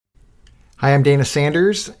Hi, I'm Dana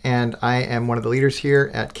Sanders, and I am one of the leaders here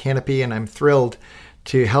at Canopy, and I'm thrilled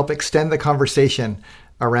to help extend the conversation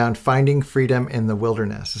around finding freedom in the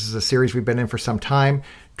wilderness. This is a series we've been in for some time,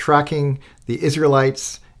 tracking the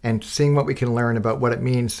Israelites and seeing what we can learn about what it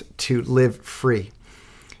means to live free.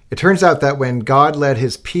 It turns out that when God led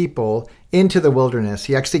his people into the wilderness,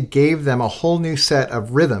 he actually gave them a whole new set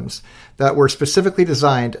of rhythms that were specifically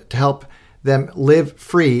designed to help them live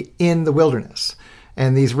free in the wilderness.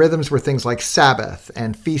 And these rhythms were things like Sabbath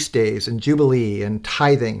and feast days and Jubilee and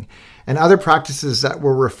tithing and other practices that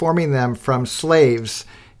were reforming them from slaves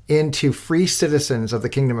into free citizens of the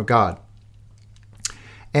kingdom of God.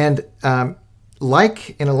 And in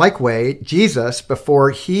a like way, Jesus,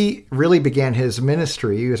 before he really began his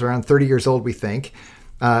ministry, he was around 30 years old, we think,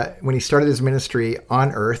 when he started his ministry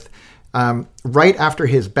on earth, right after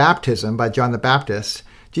his baptism by John the Baptist,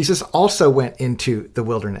 Jesus also went into the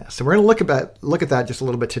wilderness. And we're going to look at that just a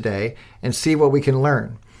little bit today and see what we can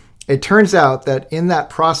learn. It turns out that in that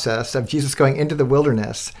process of Jesus going into the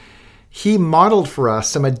wilderness, he modeled for us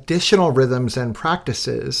some additional rhythms and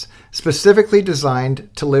practices specifically designed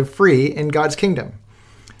to live free in God's kingdom.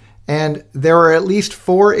 And there are at least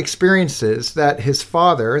 4 experiences that his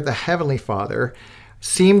Father, the Heavenly Father,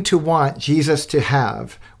 seemed to want Jesus to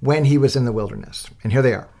have when he was in the wilderness. And here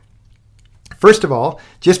they are. First of all,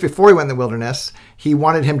 just before he went in the wilderness, he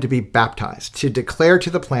wanted him to be baptized, to declare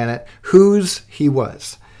to the planet whose he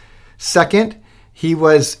was. Second, he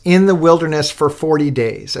was in the wilderness for 40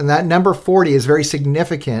 days. And that number 40 is very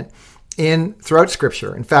significant throughout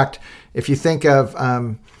Scripture. In fact, if you think of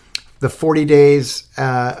the 40 days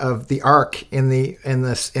of the ark in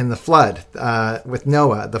the flood with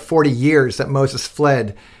Noah, the 40 years that Moses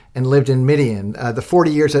fled and lived in Midian, the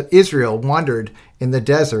 40 years that Israel wandered in the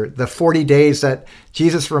desert, the 40 days that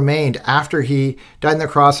Jesus remained after he died on the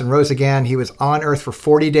cross and rose again. He was on earth for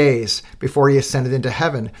 40 days before he ascended into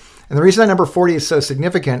heaven. And the reason that number 40 is so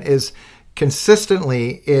significant is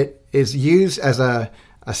consistently it is used as a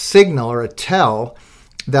signal or a tell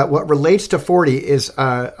that what relates to 40 is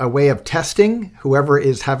a way of testing whoever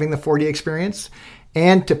is having the 40 experience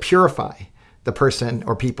and to purify the person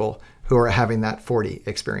or people who are having that 40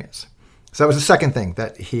 experience. So that was the second thing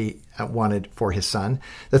that he wanted for his son.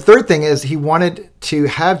 The third thing is he wanted to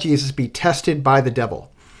have Jesus be tested by the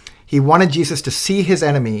devil. He wanted Jesus to see his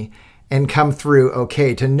enemy and come through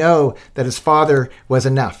okay, to know that his Father was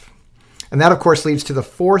enough. And that, of course, leads to the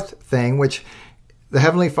fourth thing, which the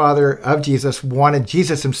Heavenly Father of Jesus wanted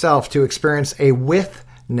Jesus himself to experience a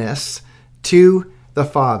witness to the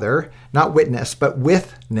Father, not witness, but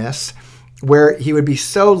witness, where he would be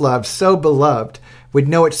so loved, so beloved, would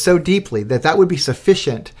know it so deeply that that would be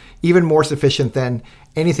sufficient, even more sufficient than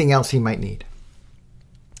anything else he might need.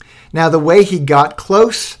 Now, the way he got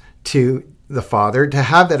close to the Father to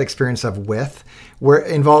have that experience of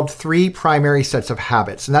involved 3 primary sets of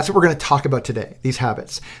habits. And that's what we're going to talk about today, these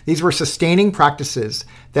habits. These were sustaining practices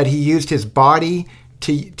that he used his body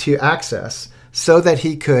to access so that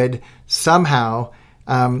he could somehow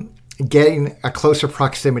gain a closer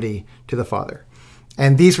proximity to the Father.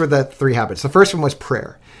 And these were the 3 habits. The first one was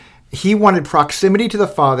prayer. He wanted proximity to the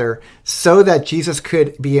Father so that Jesus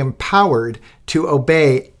could be empowered to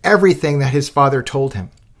obey everything that his Father told him.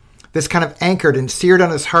 This kind of anchored and seared on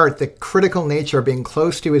his heart the critical nature of being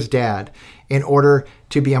close to his dad in order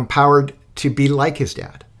to be empowered to be like his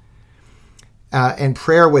dad. And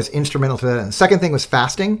prayer was instrumental to that. And the second thing was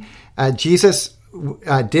fasting. Jesus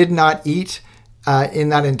did not eat in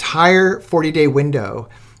that entire 40-day window.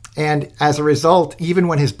 And as a result, even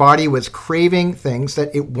when his body was craving things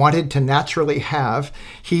that it wanted to naturally have,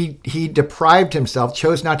 he deprived himself,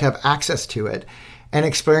 chose not to have access to it, and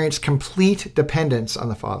experienced complete dependence on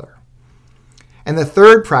the Father. And the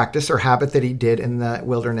third practice or habit that he did in the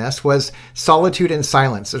wilderness was solitude and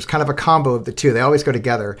silence. There's kind of a combo of the two. They always go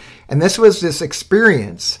together. And this was this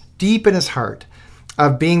experience deep in his heart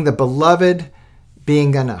of being the beloved,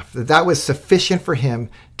 being enough. That was sufficient for him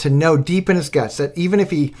to know deep in his guts that even if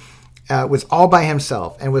he was all by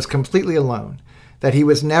himself and was completely alone, that he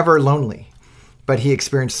was never lonely, but he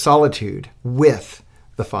experienced solitude with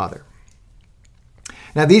the Father.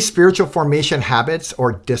 Now, these spiritual formation habits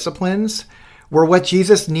or disciplines were what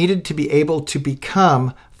Jesus needed to be able to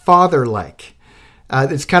become Father-like.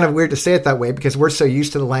 It's kind of weird to say it that way because we're so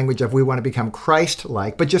used to the language of we want to become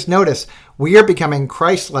Christ-like. But just notice, we are becoming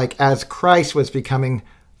Christ-like as Christ was becoming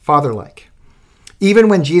Father-like. Even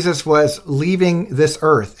when Jesus was leaving this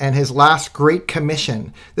earth and his last great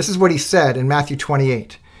commission, this is what he said in Matthew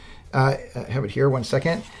 28. I have it here, one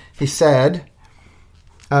second. He said,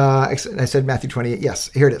 I said Matthew 28. Yes,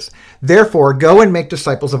 here it is. Therefore, go and make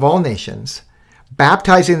disciples of all nations,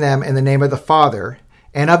 baptizing them in the name of the Father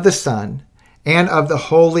and of the Son and of the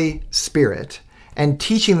Holy Spirit, and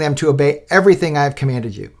teaching them to obey everything I have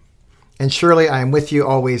commanded you. And surely I am with you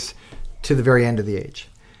always to the very end of the age.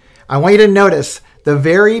 I want you to notice the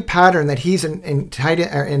very pattern that he's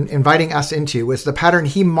inviting us into was the pattern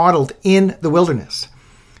he modeled in the wilderness.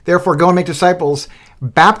 Therefore, go and make disciples,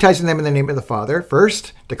 baptizing them in the name of the Father.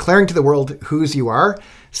 First, declaring to the world whose you are.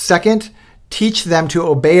 Second, teach them to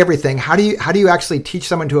obey everything. How do you actually teach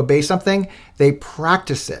someone to obey something? They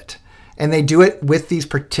practice it. And they do it with these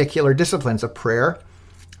particular disciplines of prayer,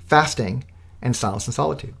 fasting, and silence and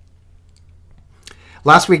solitude.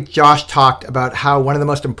 Last week, Josh talked about how one of the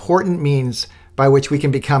most important means by which we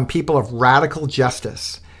can become people of radical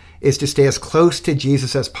justice is to stay as close to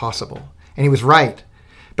Jesus as possible. And he was right.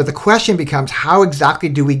 But the question becomes, how exactly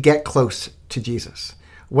do we get close to Jesus?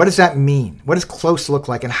 What does that mean? What does close look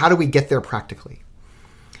like? And how do we get there practically?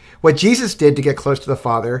 What Jesus did to get close to the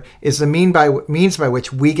Father is the means by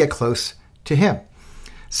which we get close to him.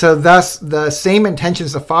 So thus, the same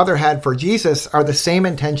intentions the Father had for Jesus are the same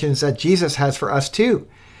intentions that Jesus has for us too.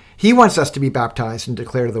 He wants us to be baptized and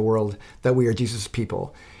declare to the world that we are Jesus'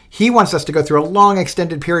 people. He wants us to go through a long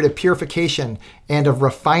extended period of purification and of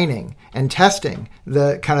refining and testing,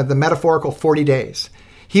 the metaphorical 40 days.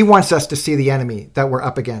 He wants us to see the enemy that we're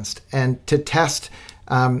up against and to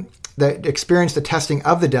experience the testing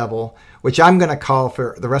of the devil, which I'm going to call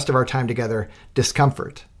for the rest of our time together,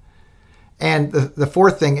 discomfort. And the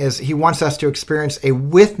fourth thing is he wants us to experience a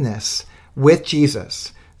witness with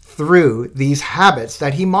Jesus through these habits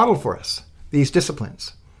that he modeled for us, these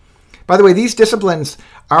disciplines. By the way, these disciplines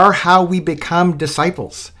are how we become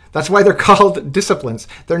disciples. That's why they're called disciplines.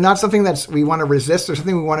 They're not something that we want to resist. They're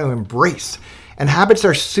something we want to embrace. And habits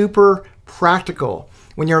are super practical.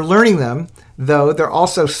 When you're learning them, though, they're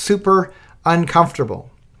also super uncomfortable.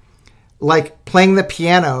 Like playing the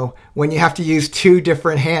piano when you have to use two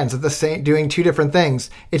different hands doing two different things.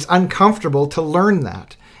 It's uncomfortable to learn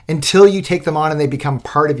that until you take them on and they become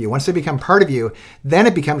part of you. Once they become part of you, then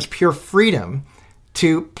it becomes pure freedom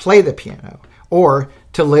to play the piano or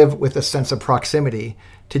to live with a sense of proximity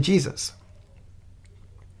to Jesus.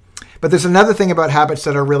 But there's another thing about habits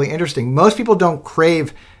that are really interesting. Most people don't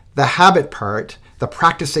crave the habit part, the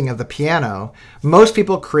practicing of the piano. Most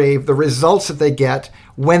people crave the results that they get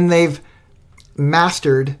when they've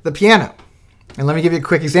mastered the piano. And let me give you a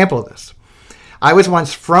quick example of this. I was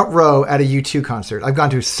once front row at a U2 concert. I've gone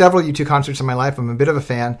to several U2 concerts in my life. I'm a bit of a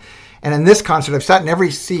fan. And in this concert, I've sat in every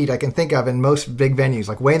seat I can think of in most big venues,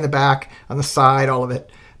 like way in the back, on the side, all of it.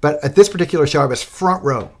 But at this particular show, I was front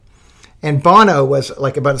row. And Bono was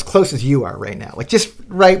like about as close as you are right now, like just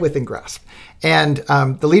right within grasp. And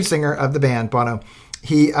the lead singer of the band, Bono,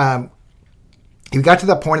 he got to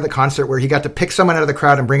that point of the concert where he got to pick someone out of the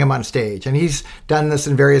crowd and bring him on stage. And he's done this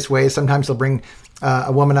in various ways. Sometimes he'll bring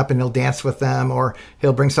a woman up and he'll dance with them, or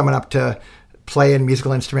he'll bring someone up to play a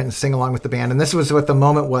musical instrument and sing along with the band. And this was what the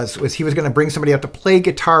moment was he was going to bring somebody up to play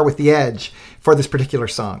guitar with the Edge for this particular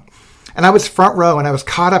song. And I was front row and I was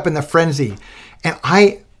caught up in the frenzy. And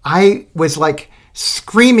I was like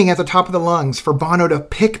screaming at the top of the lungs for Bono to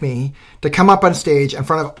pick me to come up on stage in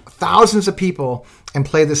front of thousands of people and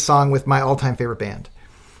play this song with my all-time favorite band.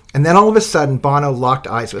 And then all of a sudden, Bono locked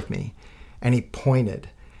eyes with me and he pointed.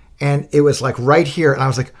 And it was like right here. And I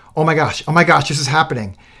was like, oh my gosh, this is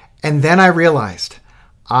happening. And then I realized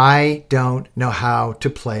I don't know how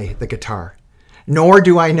to play the guitar, nor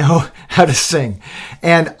do I know how to sing.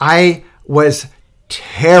 And I was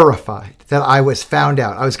terrified that I was found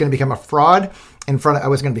out. I was going to become a fraud I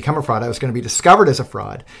was going to be discovered as a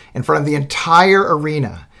fraud in front of the entire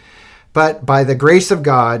arena. But by the grace of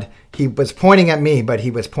God, he was pointing at me, but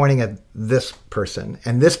he was pointing at this person.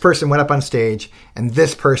 And this person went up on stage, and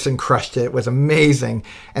this person crushed it. It was amazing.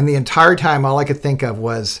 And the entire time, all I could think of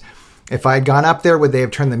was, if I had gone up there, would they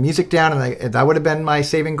have turned the music down? And that would have been my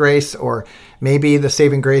saving grace. Or maybe the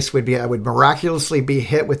saving grace would be I would miraculously be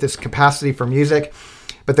hit with this capacity for music.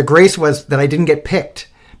 But the grace was that I didn't get picked.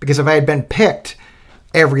 Because if I had been picked,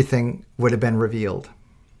 everything would have been revealed.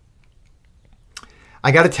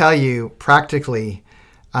 I got to tell you, practically,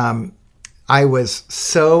 I was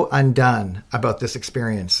so undone about this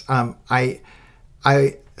experience. I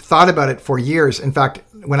thought about it for years. In fact,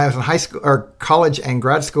 when I was in high school or college and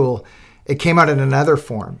grad school, it came out in another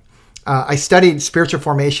form. I studied spiritual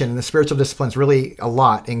formation and the spiritual disciplines really a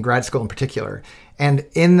lot in grad school in particular. And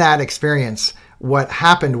in that experience, what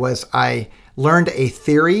happened was I learned a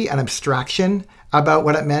theory, an abstraction about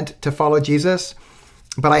what it meant to follow Jesus,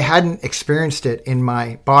 but I hadn't experienced it in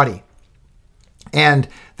my body. And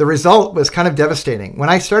the result was kind of devastating. When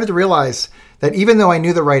I started to realize that even though I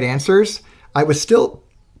knew the right answers, I was still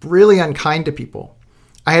really unkind to people.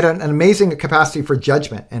 I had an amazing capacity for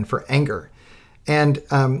judgment and for anger. And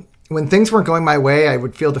when things weren't going my way, I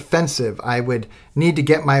would feel defensive. I would need to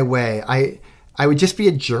get my way. I would just be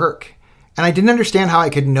a jerk. And I didn't understand how I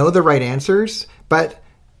could know the right answers, but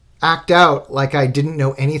act out like I didn't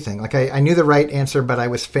know anything. Like I knew the right answer, but I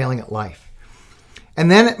was failing at life. And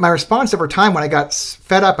then my response over time, when I got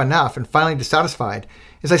fed up enough and finally dissatisfied,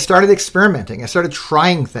 is I started experimenting. I started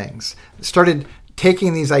trying things. I started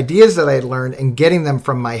taking these ideas that I had learned and getting them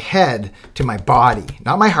from my head to my body,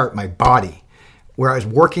 not my heart, my body, where I was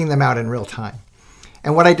working them out in real time.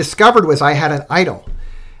 And what I discovered was I had an idol.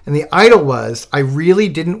 And the idol was I really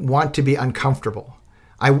didn't want to be uncomfortable.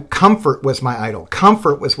 Comfort was my idol.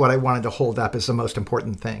 Comfort was what I wanted to hold up as the most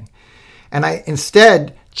important thing. And I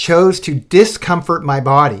instead chose to discomfort my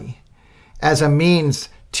body as a means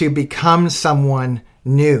to become someone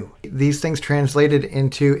new. These things translated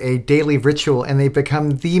into a daily ritual, and they've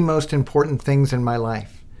become the most important things in my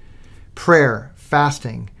life. Prayer,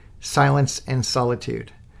 fasting, silence, and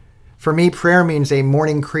solitude. For me, prayer means a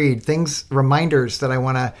morning creed, reminders that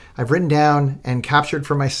I've written down and captured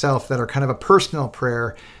for myself that are kind of a personal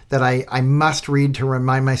prayer that I must read to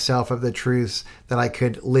remind myself of the truths that I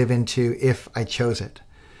could live into if I chose it.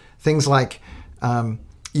 Things like,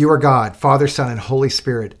 you are God, Father, Son, and Holy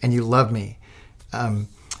Spirit, and you love me.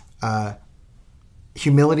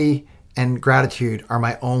 Humility and gratitude are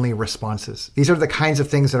my only responses. These are the kinds of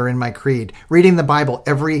things that are in my creed. Reading the Bible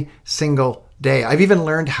every single day. I've even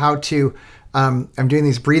learned how to, I'm doing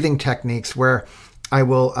these breathing techniques where I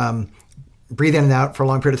will breathe in and out for a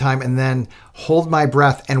long period of time and then hold my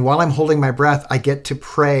breath. And while I'm holding my breath, I get to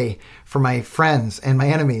pray for my friends and my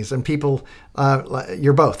enemies and people.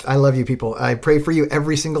 You're both. I love you people. I pray for you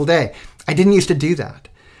every single day. I didn't used to do that.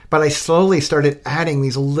 But I slowly started adding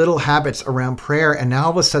these little habits around prayer, and now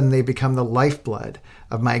all of a sudden they become the lifeblood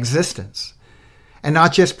of my existence. And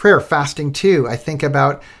not just prayer, fasting too. I think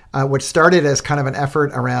about what started as kind of an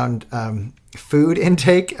effort around food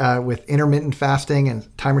intake with intermittent fasting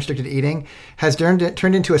and time-restricted eating has turned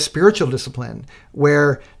into a spiritual discipline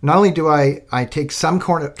where not only do I take some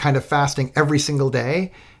kind of fasting every single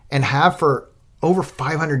day and have for over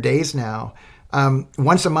 500 days now.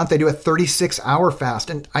 Once a month, I do a 36-hour fast.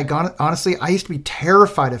 And honestly, I used to be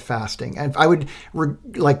terrified of fasting. And I would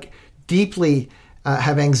deeply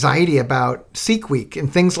have anxiety about Seek Week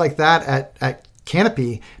and things like that at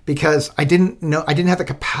Canopy because I didn't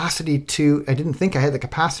think I had the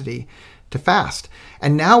capacity to fast.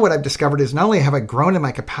 And now what I've discovered is not only have I grown in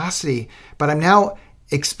my capacity, but I'm now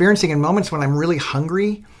experiencing in moments when I'm really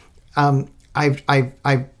hungry, I've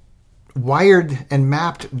wired and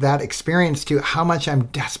mapped that experience to how much I'm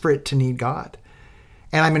desperate to need God.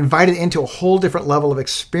 And I'm invited into a whole different level of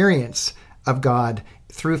experience of God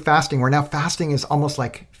through fasting, where now fasting is almost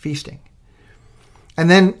like feasting. And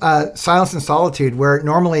then silence and solitude, where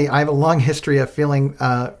normally I have a long history of feeling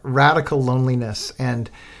radical loneliness, and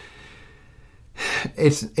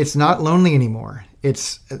it's not lonely anymore.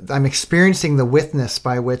 I'm experiencing the witness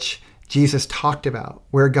by which Jesus talked about,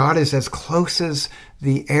 where God is as close as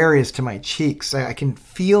the air is to my cheeks. I can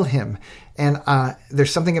feel him. And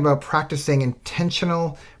there's something about practicing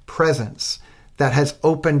intentional presence that has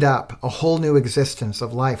opened up a whole new existence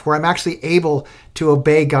of life, where I'm actually able to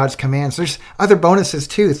obey God's commands. There's other bonuses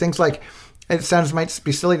too. Things like, might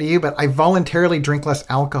be silly to you, but I voluntarily drink less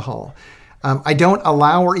alcohol. I don't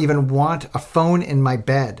allow or even want a phone in my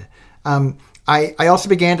bed. I also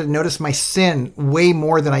began to notice my sin way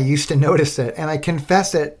more than I used to notice it, and I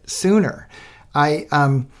confess it sooner.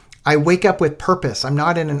 I wake up with purpose. I'm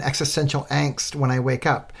not in an existential angst when I wake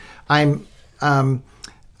up. I'm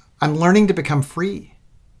learning to become free.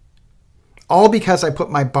 All because I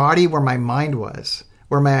put my body where my mind was,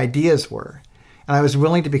 where my ideas were, and I was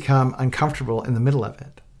willing to become uncomfortable in the middle of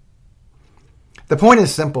it. The point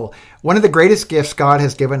is simple. One of the greatest gifts God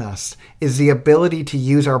has given us is the ability to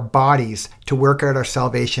use our bodies to work out our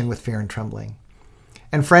salvation with fear and trembling.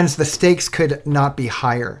 And friends, the stakes could not be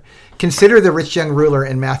higher. Consider the rich young ruler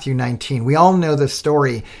in Matthew 19. We all know the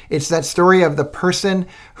story. It's that story of the person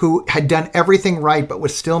who had done everything right but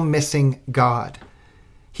was still missing God.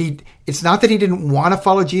 It's not that he didn't want to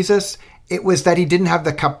follow Jesus. It was that he didn't have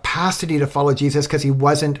the capacity to follow Jesus because he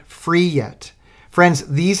wasn't free yet. Friends,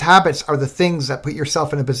 these habits are the things that put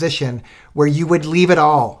yourself in a position where you would leave it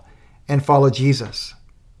all and follow Jesus.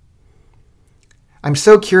 I'm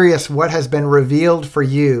so curious what has been revealed for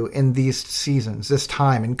you in these seasons, this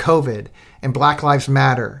time, in COVID, and Black Lives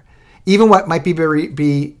Matter. Even what might be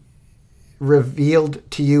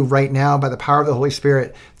revealed to you right now by the power of the Holy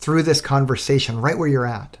Spirit through this conversation, right where you're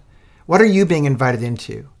at. What are you being invited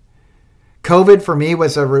into? COVID for me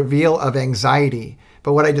was a reveal of anxiety.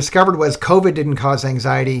 But what I discovered was COVID didn't cause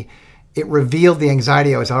anxiety. It revealed the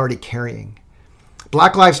anxiety I was already carrying.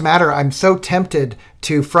 Black Lives Matter, I'm so tempted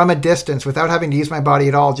to, from a distance, without having to use my body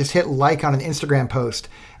at all, just hit like on an Instagram post,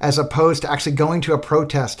 as opposed to actually going to a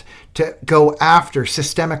protest to go after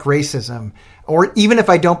systemic racism. Or even if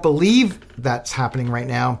I don't believe that's happening right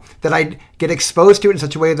now, that I'd get exposed to it in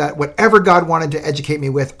such a way that whatever God wanted to educate me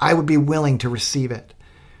with, I would be willing to receive it.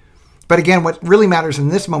 But again, what really matters in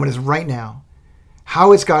this moment is right now.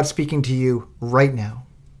 How is God speaking to you right now?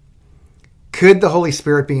 Could the Holy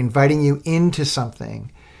Spirit be inviting you into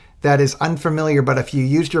something that is unfamiliar, but if you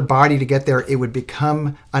used your body to get there, it would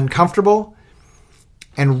become uncomfortable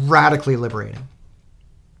and radically liberating?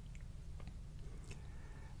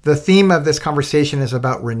 The theme of this conversation is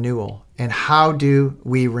about renewal and how do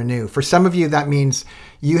we renew? For some of you, that means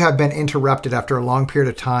you have been interrupted after a long period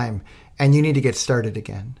of time and you need to get started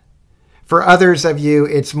again. For others of you,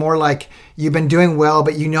 it's more like you've been doing well,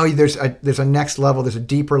 but you know there's a next level, there's a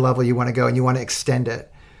deeper level you want to go and you want to extend it.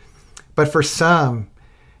 But for some,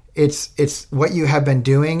 it's what you have been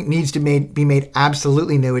doing needs to be made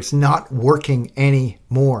absolutely new. It's not working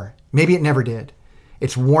anymore. Maybe it never did.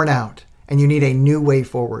 It's worn out and you need a new way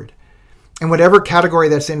forward. And whatever category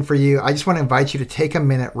that's in for you, I just want to invite you to take a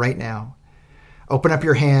minute right now. Open up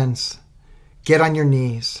your hands, get on your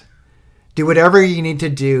knees. Do whatever you need to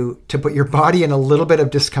do to put your body in a little bit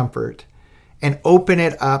of discomfort and open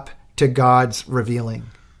it up to God's revealing.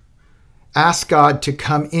 Ask God to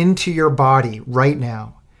come into your body right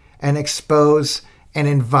now and expose and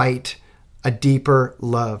invite a deeper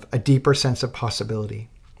love, a deeper sense of possibility.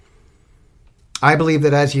 I believe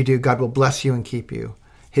that as you do, God will bless you and keep you.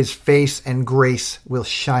 His face and grace will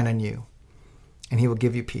shine on you and he will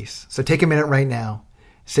give you peace. So take a minute right now.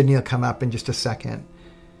 Sydney will come up in just a second.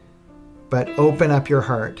 But open up your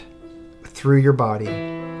heart through your body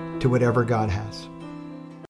to whatever God has.